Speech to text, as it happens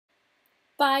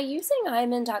By using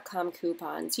iMin.com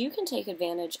coupons, you can take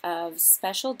advantage of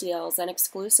special deals and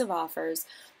exclusive offers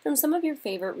from some of your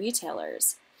favorite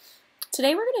retailers.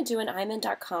 Today we're going to do an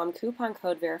iMin.com coupon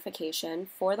code verification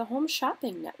for the Home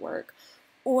Shopping Network,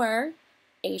 or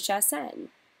HSN.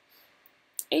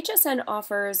 HSN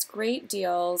offers great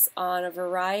deals on a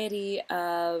variety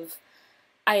of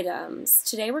items.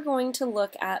 Today we're going to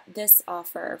look at this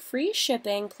offer: free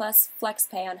shipping plus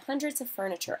FlexPay on hundreds of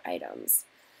furniture items.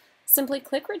 Simply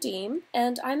click redeem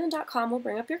and iMin.com will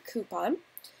bring up your coupon.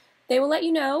 They will let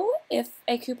you know if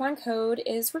a coupon code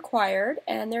is required,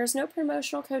 and there is no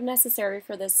promotional code necessary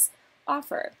for this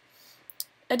offer.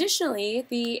 Additionally,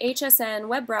 the HSN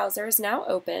web browser is now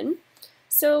open,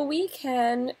 so we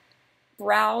can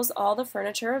browse all the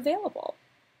furniture available.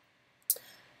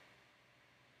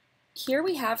 Here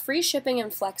we have free shipping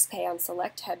and FlexPay on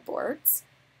select headboards,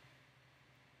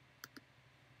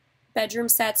 bedroom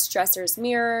sets, dressers,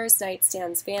 mirrors,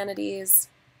 nightstands, vanities.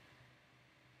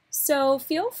 So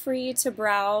feel free to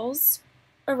browse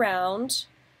around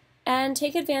and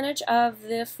take advantage of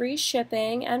the free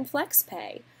shipping and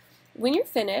FlexPay. When you're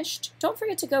finished, don't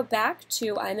forget to go back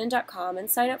to iMin.com and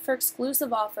sign up for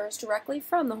exclusive offers directly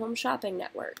from the Home Shopping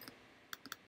Network.